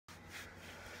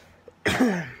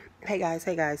Hey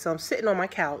guys. So I'm sitting on my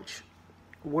couch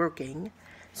working.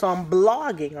 So I'm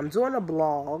blogging. I'm doing a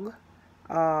blog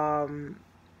from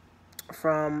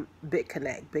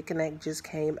BitConnect. BitConnect just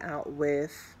came out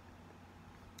with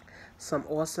some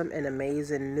awesome and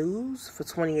amazing news for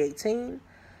 2018.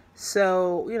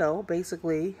 So,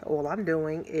 basically all I'm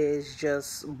doing is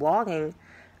just blogging,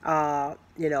 about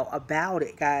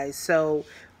it, guys. So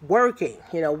working,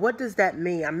 what does that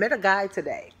mean? I met a guy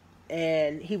today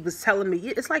and he was telling me,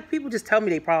 it's like people just tell me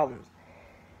their problems.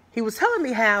 He was telling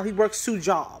me how he works 2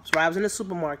 jobs, right? I was in the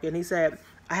supermarket and he said,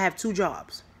 I have 2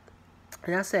 jobs.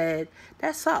 And I said,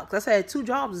 that sucks. I said, 2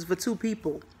 jobs is for 2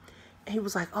 people. And he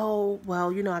was like, oh,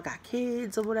 well, I got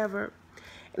kids or whatever.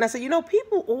 And I said,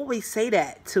 people always say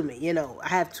that to me. I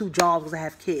have 2 jobs because I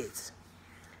have kids.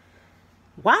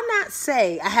 Why not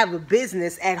say I have a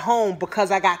business at home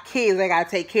because I got kids I got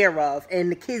to take care of and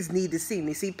the kids need to see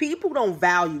me? See, people don't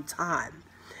value time.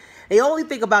 They only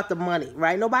think about the money,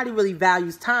 right? Nobody really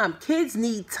values time. Kids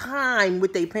need time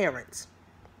with their parents.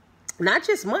 Not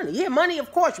just money. Yeah, money,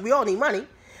 of course. We all need money.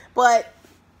 But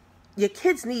your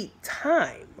kids need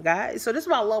time, guys. So this is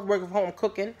why I love working from home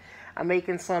cooking. I'm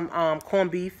making some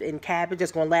corned beef and cabbage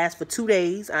that's going to last for 2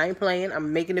 days. I ain't playing.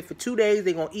 I'm making it for 2 days.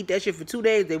 They're going to eat that shit for 2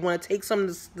 days. They want to take some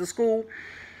to school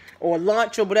or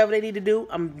lunch or whatever they need to do.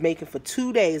 I'm making for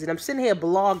 2 days. And I'm sitting here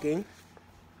blogging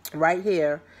right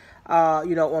here, on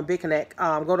BitConnect.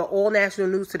 Go to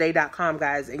allnationalnewstoday.com,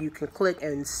 guys, and you can click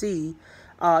and see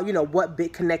what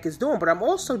BitConnect is doing. But I'm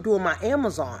also doing my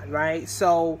Amazon, right?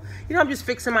 So, I'm just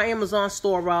fixing my Amazon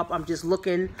store up. I'm just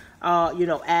looking,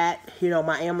 at,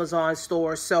 my Amazon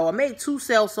store. So I made 2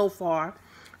 sales so far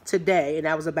today, and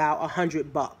that was about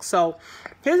 $100. So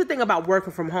here's the thing about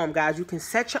working from home, guys. You can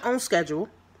set your own schedule,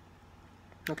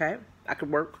 okay? I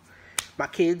could work. My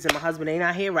kids and my husband ain't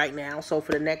out here right now. So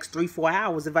for the next 3-4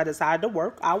 hours, if I decide to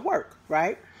work, I'll work,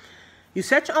 right? You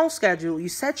set your own schedule. You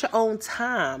set your own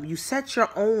time. You set your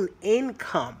own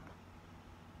income.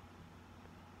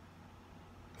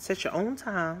 Set your own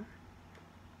time.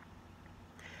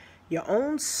 Your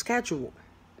own schedule,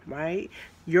 right?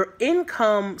 Your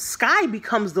income, sky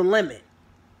becomes the limit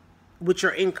with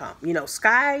your income.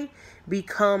 Sky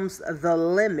becomes the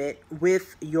limit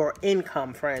with your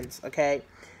income, friends, okay?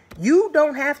 You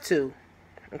don't have to,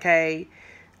 okay,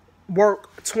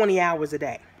 work 20 hours a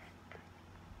day.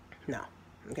 No,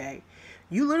 okay?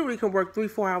 You literally can work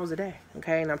 3-4 hours a day,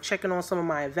 okay? And I'm checking on some of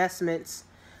my investments.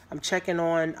 I'm checking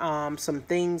on some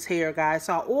things here, guys.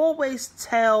 So I always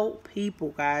tell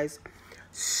people, guys,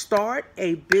 start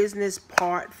a business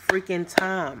part freaking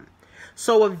time.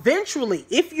 So eventually,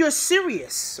 if you're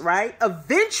serious, right,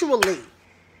 eventually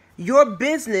your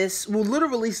business will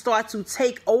literally start to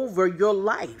take over your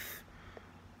life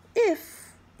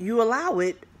if you allow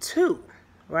it to.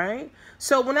 Right?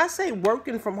 So when I say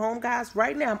working from home, guys,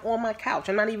 right now I'm on my couch.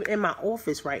 I'm not even in my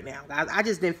office right now, guys. I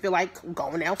just didn't feel like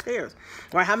going downstairs.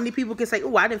 Right? How many people can say,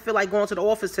 oh, I didn't feel like going to the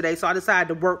office today, so I decided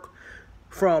to work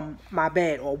from my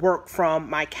bed or work from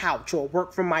my couch or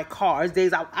work from my car.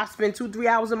 There's days I spend 2-3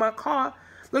 hours in my car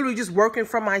literally just working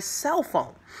from my cell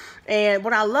phone. And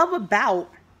what I love about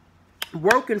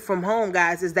working from home,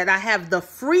 guys, is that I have the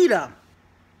freedom.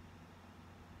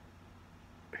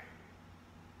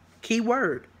 Key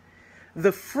word,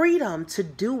 the freedom to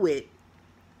do it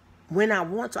when I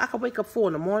want to. I could wake up 4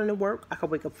 in the morning to work. I could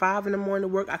wake up 5 in the morning to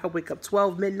work. I could wake up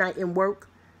 12 midnight and work.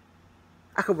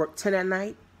 I could work 10 at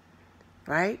night,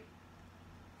 right?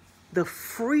 The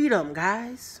freedom,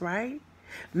 guys, right?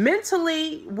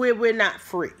 Mentally, we're not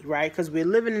free, right? Because we're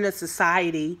living in a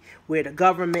society where the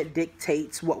government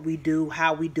dictates what we do,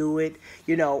 how we do it,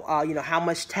 how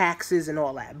much taxes and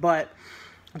all that. But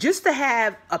just to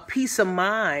have a peace of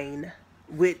mind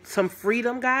with some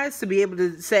freedom, guys, to be able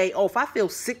to say, oh, if I feel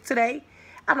sick today,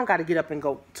 I don't got to get up and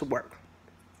go to work.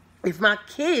 If my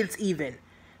kids even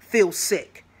feel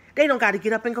sick, they don't got to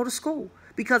get up and go to school.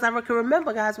 Because I can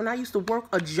remember, guys, when I used to work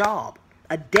a job,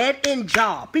 a dead-end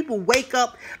job. People wake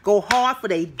up, go hard for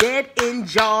their dead-end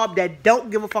job that don't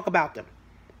give a fuck about them.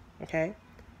 Okay?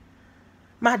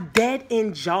 My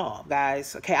dead-end job,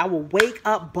 guys, okay, I will wake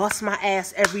up, bust my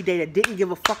ass every day that didn't give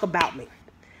a fuck about me.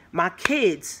 My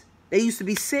kids, they used to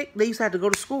be sick. They used to have to go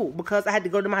to school because I had to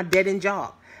go to my dead-end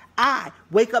job. I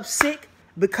wake up sick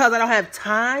because I don't have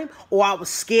time or I was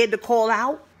scared to call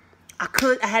out. I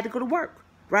had to go to work,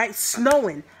 right?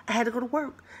 Snowing, I had to go to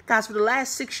work. Guys, for the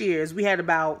last 6 years, we had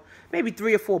about maybe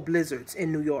 3 or 4 blizzards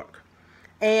in New York.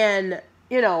 And,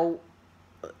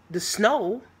 the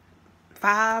snow,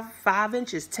 5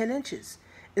 inches, 10 inches.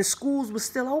 And schools were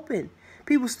still open.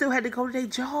 People still had to go to their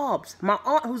jobs. My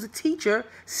aunt, who's a teacher,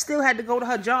 still had to go to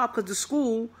her job because the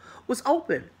school was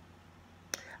open.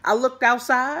 I looked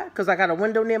outside because I got a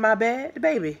window near my bed.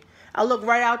 Baby, I looked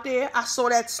right out there. I saw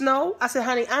that snow. I said,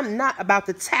 honey, I'm not about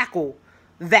to tackle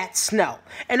that snow.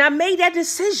 And I made that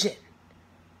decision.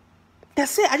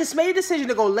 That's it. I just made a decision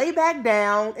to go lay back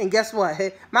down. And guess what?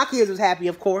 My kids was happy,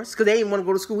 of course, because they didn't want to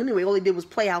go to school anyway. All they did was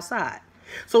play outside.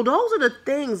 So those are the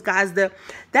things, guys,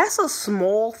 that's a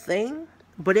small thing,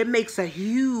 but it makes a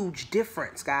huge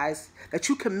difference, guys, that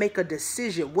you can make a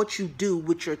decision what you do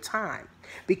with your time,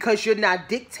 because you're not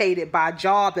dictated by a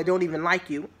job that don't even like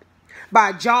you, by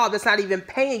a job that's not even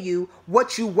paying you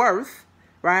what you're worth,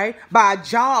 right? By a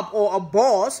job or a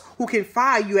boss who can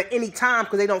fire you at any time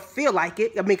because they don't feel like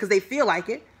it. Because they feel like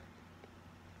it.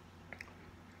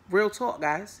 Real talk,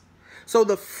 guys. So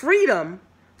the freedom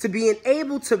to being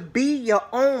able to be your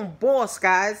own boss,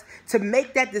 guys, to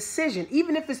make that decision,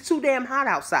 even if it's too damn hot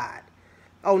outside.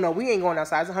 Oh, no, we ain't going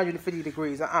outside. It's 150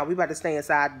 degrees. We about to stay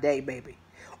inside today, baby.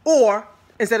 Or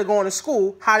instead of going to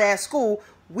school, hot-ass school,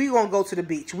 we going to go to the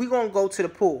beach. We going to go to the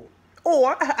pool.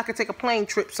 Or I could take a plane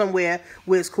trip somewhere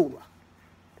where it's cooler.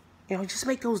 You know, just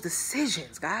make those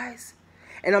decisions, guys.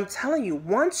 And I'm telling you,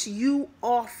 once you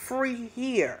are free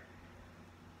here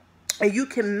and you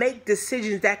can make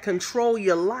decisions that control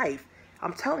your life,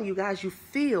 I'm telling you guys, you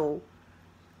feel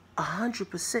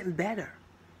 100% better.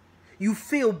 You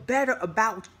feel better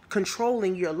about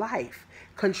controlling your life,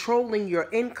 controlling your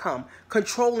income,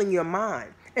 controlling your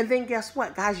mind. And then guess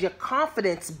what, guys? Your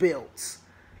confidence builds.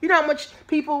 You know how much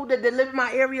people that live in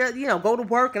my area, you know, go to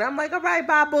work, and I'm like, all right,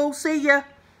 bye, boo, see ya.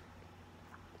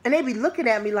 And they be looking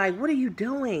at me like, what are you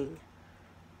doing?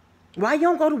 Why you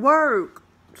don't go to work?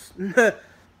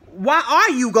 Why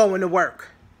are you going to work?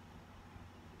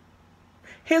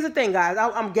 Here's the thing, guys.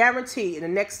 I'm guaranteed in the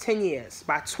next 10 years,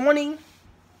 by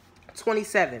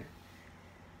 2027,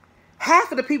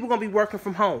 half of the people are going to be working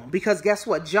from home. Because guess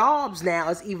what? Jobs now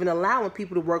is even allowing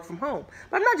people to work from home.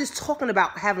 But I'm not just talking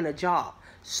about having a job.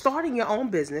 Starting your own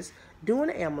business,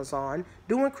 doing Amazon,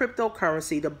 doing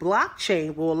cryptocurrency. The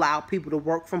blockchain will allow people to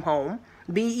work from home.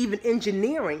 Be even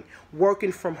engineering,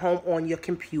 working from home on your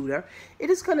computer. It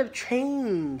is going to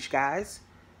change, guys.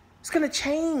 It's going to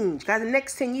change. Guys, in the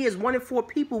next 10 years, 1 in 4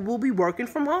 people will be working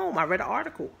from home. I read an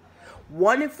article.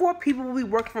 1 in 4 people will be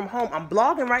working from home. I'm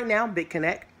blogging right now,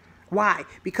 BitConnect. Why?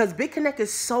 Because BitConnect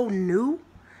is so new,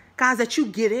 guys, that you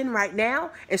get in right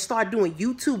now and start doing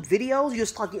YouTube videos. You'll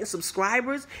start getting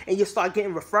subscribers and you'll start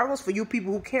getting referrals for you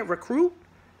people who can't recruit.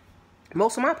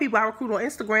 Most of my people I recruit on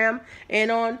Instagram and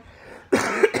on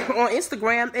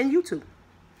Instagram and YouTube.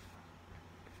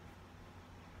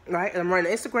 Right? And I'm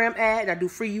running an Instagram ad and I do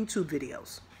free YouTube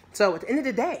videos. So at the end of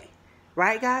the day,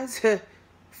 right, guys,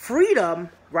 freedom,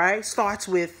 right, starts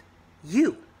with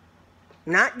you.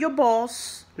 Not your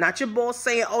boss. Not your boss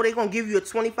saying, oh, they're going to give you a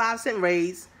 25-cent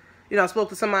raise. You know, I spoke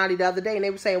to somebody the other day and they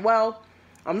were saying, well,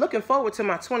 I'm looking forward to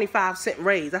my 25-cent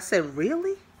raise. I said,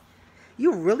 really?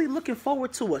 You're really looking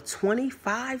forward to a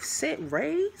 25-cent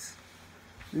raise?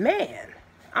 Man,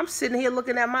 I'm sitting here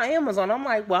looking at my Amazon. I'm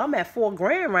like, well, I'm at $4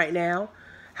 grand right now.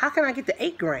 How can I get to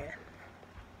 $8 grand?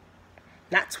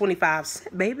 Not 25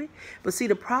 cents, baby. But see,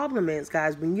 the problem is,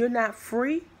 guys, when you're not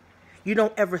free, you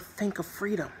don't ever think of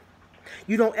freedom.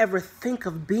 You don't ever think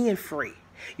of being free.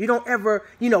 You don't ever,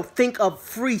 think of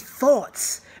free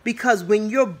thoughts. Because when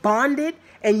you're bonded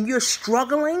and you're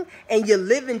struggling and you're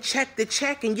living check to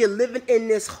check and you're living in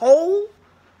this hole,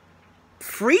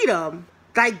 freedom,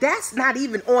 like that's not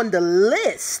even on the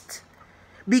list.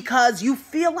 Because you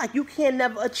feel like you can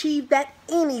never achieve that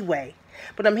anyway.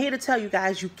 But I'm here to tell you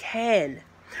guys, you can.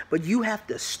 But you have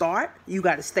to start. You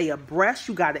got to stay abreast.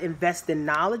 You got to invest in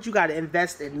knowledge. You got to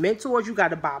invest in mentors. You got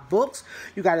to buy books.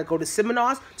 You got to go to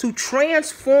seminars to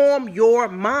transform your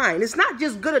mind. It's not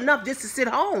just good enough just to sit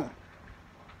home.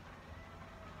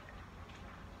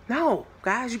 No,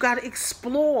 guys, you got to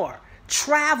explore,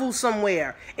 travel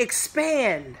somewhere,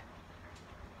 expand.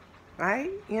 Right?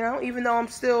 Even though I'm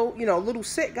still, a little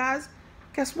sick, guys,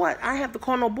 guess what? I have to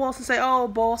call no boss and say, oh,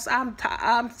 boss, I'm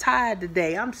tired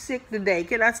today. I'm sick today.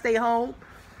 Can I stay home?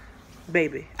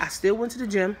 Baby, I still went to the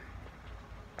gym.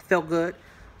 Felt good.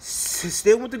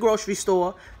 Still went to the grocery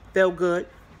store. Felt good.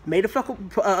 Made a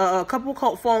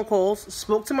couple phone calls.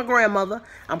 Spoke to my grandmother.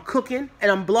 I'm cooking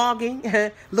and I'm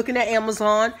blogging, looking at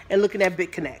Amazon and looking at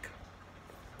BitConnect.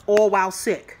 All while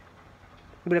sick.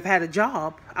 But if I had a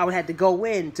job, I would have to go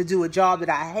in to do a job that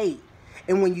I hate.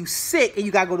 And when you sick and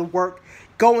you got to go to work,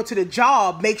 going to the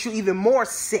job makes you even more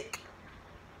sick.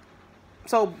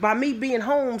 So by me being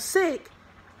home sick,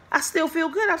 I still feel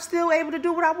good. I'm still able to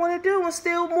do what I want to do and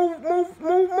still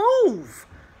move.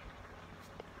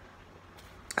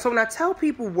 So when I tell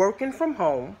people working from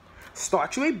home,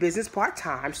 start you a business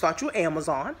part-time, start you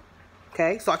Amazon,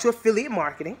 Okay, start your affiliate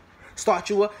marketing. Start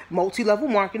your multi-level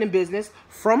marketing business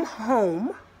from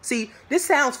home. See, this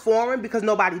sounds foreign because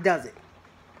nobody does it.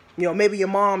 You know, maybe your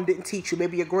mom didn't teach you.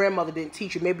 Maybe your grandmother didn't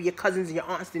teach you. Maybe your cousins and your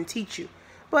aunts didn't teach you.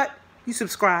 But you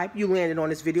subscribe. You landed on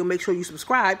this video. Make sure you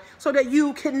subscribe so that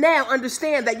you can now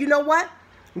understand that, you know what?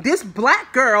 This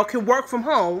black girl can work from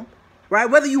home, right?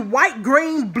 Whether you white,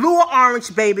 green, blue, or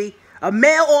orange, baby, a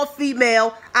male or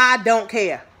female, I don't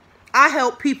care. I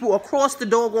help people across the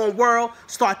doggone world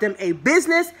start them a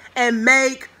business and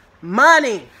make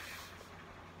money.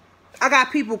 I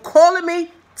got people calling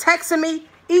me, texting me,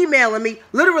 emailing me,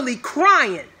 literally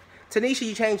crying. Tanisha,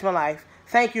 you changed my life.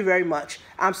 Thank you very much.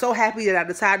 I'm so happy that I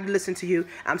decided to listen to you.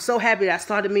 I'm so happy that I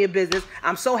started me a business.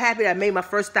 I'm so happy that I made my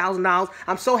first $1,000.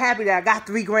 I'm so happy that I got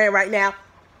 $3 grand right now.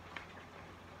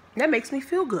 That makes me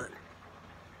feel good.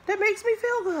 That makes me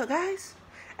feel good, guys.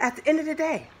 At the end of the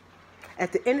day,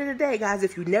 guys,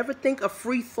 if you never think a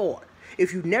free thought,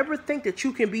 if you never think that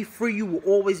you can be free, you will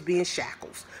always be in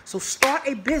shackles. So start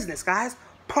a business, guys.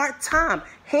 Part-time.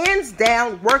 Hands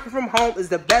down, working from home is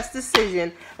the best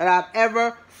decision that I've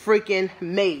ever freaking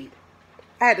made.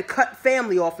 I had to cut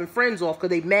family off and friends off because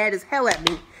they mad as hell at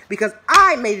me because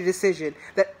I made a decision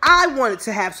that I wanted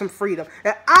to have some freedom,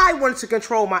 that I wanted to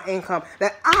control my income,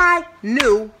 that I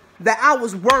knew that I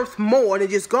was worth more than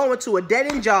just going to a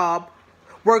dead-end job,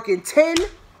 working 10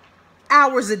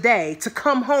 hours a day to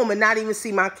come home and not even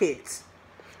see my kids.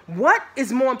 What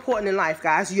is more important in life,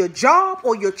 guys? Your job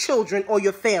or your children or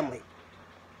your family?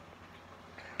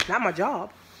 Not my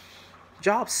job.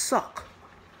 Jobs suck.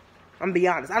 I'm gonna be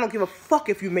honest. I don't give a fuck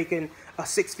if you're making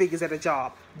 6 figures at a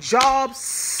job. Jobs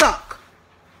suck.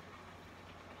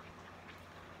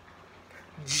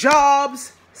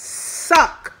 Jobs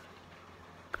suck.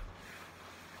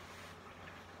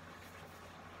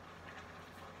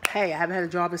 Hey, I haven't had a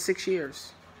job in 6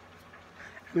 years.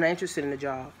 I'm not interested in a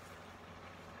job.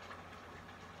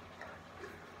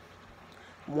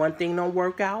 One thing don't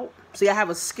work out. See, I have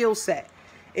a skill set.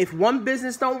 If one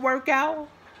business don't work out,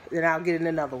 then I'll get in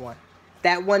another one.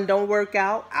 That one don't work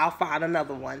out, I'll find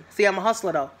another one. See, I'm a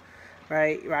hustler though,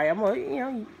 right? I'm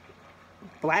a,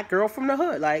 black girl from the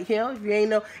hood. Like, if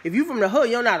you from the hood,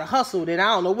 you don't know how to hustle, then I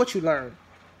don't know what you learn.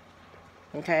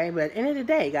 Okay, but at the end of the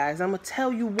day, guys, I'm gonna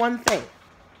tell you one thing.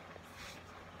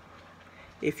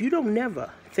 If you don't never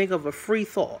think of a free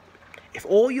thought, if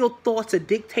all your thoughts are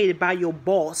dictated by your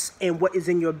boss and what is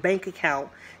in your bank account,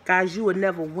 guys, you will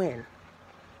never win.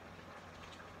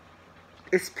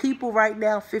 It's people right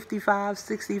now, 55,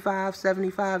 65,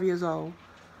 75 years old,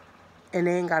 and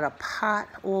they ain't got a pot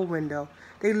or a window.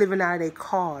 They living out of their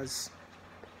cars.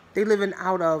 They living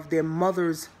out of their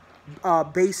mother's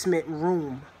basement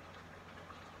room.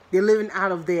 They're living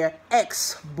out of their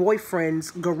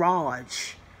ex-boyfriend's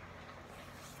garage.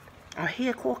 I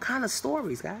hear all kind of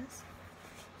stories, guys.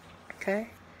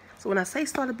 Okay? So when I say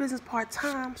start a business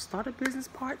part-time, start a business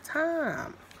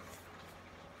part-time.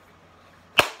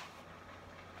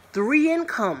 3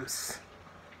 incomes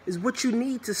is what you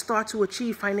need to start to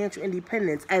achieve financial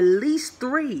independence. At least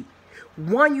 3.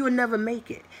 1, you'll never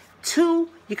make it. 2,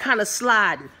 you're kind of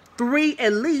sliding. 3,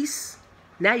 at least,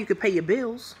 now you can pay your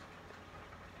bills,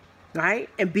 right?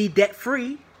 And be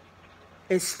debt-free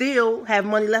and still have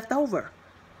money left over.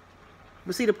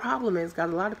 But see, the problem is,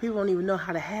 guys, a lot of people don't even know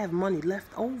how to have money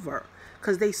left over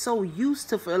because they so used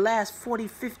to, for the last 40,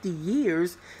 50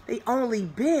 years, they only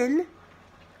been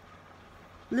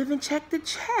living check to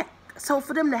check. So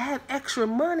for them to have extra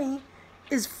money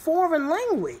is foreign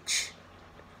language.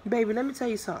 Baby, let me tell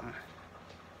you something.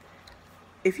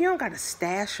 If you don't got a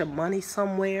stash of money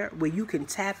somewhere where you can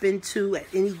tap into at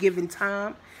any given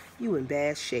time, you in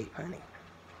bad shape, honey.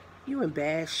 You in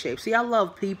bad shape. See, I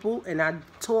love people and I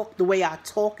talk the way I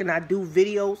talk and I do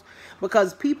videos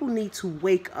because people need to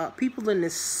wake up. People in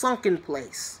this sunken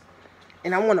place.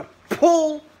 And I want to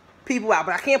pull people out,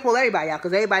 but I can't pull everybody out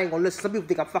because everybody ain't gonna listen. Some people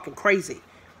think I'm fucking crazy.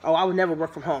 Oh, I would never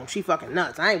work from home. She fucking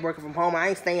nuts. I ain't working from home. I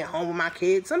ain't staying home with my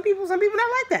kids. Some people not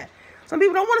like that. Some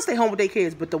people don't want to stay home with their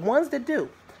kids, but the ones that do,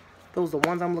 those are the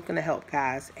ones I'm looking to help,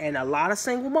 guys. And a lot of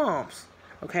single moms,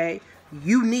 okay,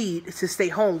 you need to stay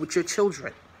home with your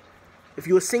children. If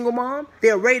you're a single mom,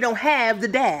 they already don't have the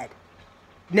dad.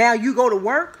 Now you go to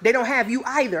work, they don't have you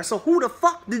either. So who the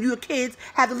fuck do your kids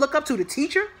have to look up to? The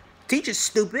teacher? Teacher's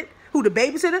stupid. Who, the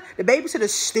babysitter? The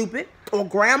babysitter's stupid. Or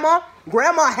grandma?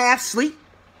 Grandma half sleep.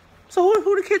 So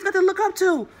who the kids got to look up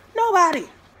to? Nobody.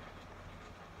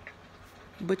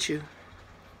 But you.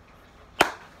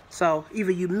 So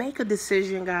either you make a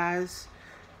decision, guys,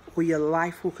 or your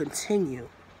life will continue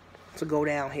to go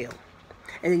downhill.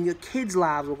 And then your kids'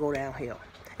 lives will go downhill.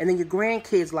 And then your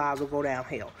grandkids' lives will go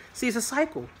downhill. See, it's a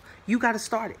cycle. You got to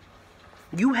start it.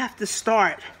 You have to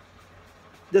start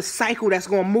the cycle that's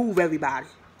going to move everybody.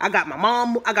 I got my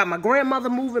mom, I got my grandmother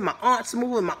moving, my aunts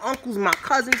moving, my uncles, my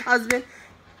cousin's husband.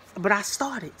 But I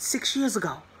started 6 years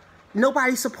ago.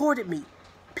 Nobody supported me.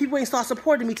 People ain't start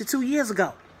supporting me till 2 years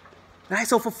ago. Right?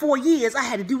 So for 4 years, I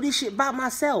had to do this shit by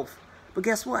myself. But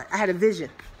guess what? I had a vision.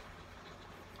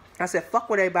 I said, fuck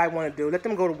what everybody want to do. Let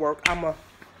them go to work. I'm going to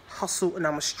hustle and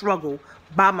I'm going to struggle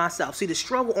by myself. See, the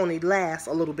struggle only lasts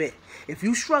a little bit. If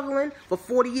you struggling for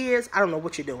 40 years, I don't know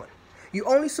what you're doing. You're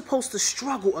only supposed to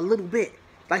struggle a little bit.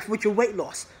 Like with your weight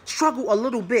loss. Struggle a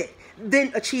little bit,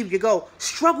 then achieve your goal.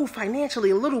 Struggle financially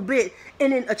a little bit,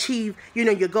 and then achieve,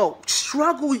 your goal.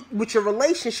 Struggle with your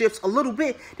relationships a little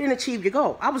bit, then achieve your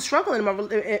goal. I was struggling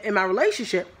in my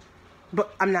relationship,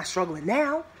 but I'm not struggling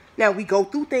now. Now, we go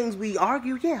through things, we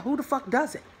argue. Yeah, who the fuck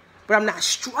doesn't? But I'm not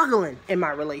struggling in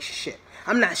my relationship.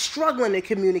 I'm not struggling to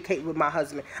communicate with my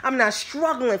husband. I'm not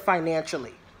struggling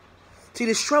financially. See,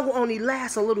 the struggle only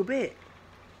lasts a little bit,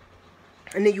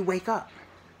 and then you wake up.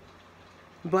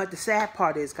 But the sad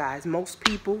part is, guys, most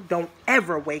people don't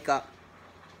ever wake up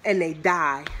and they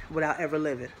die without ever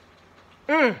living.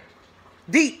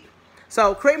 Deep.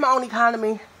 So,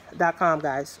 createmyownEconomy.com,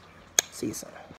 guys. See you soon.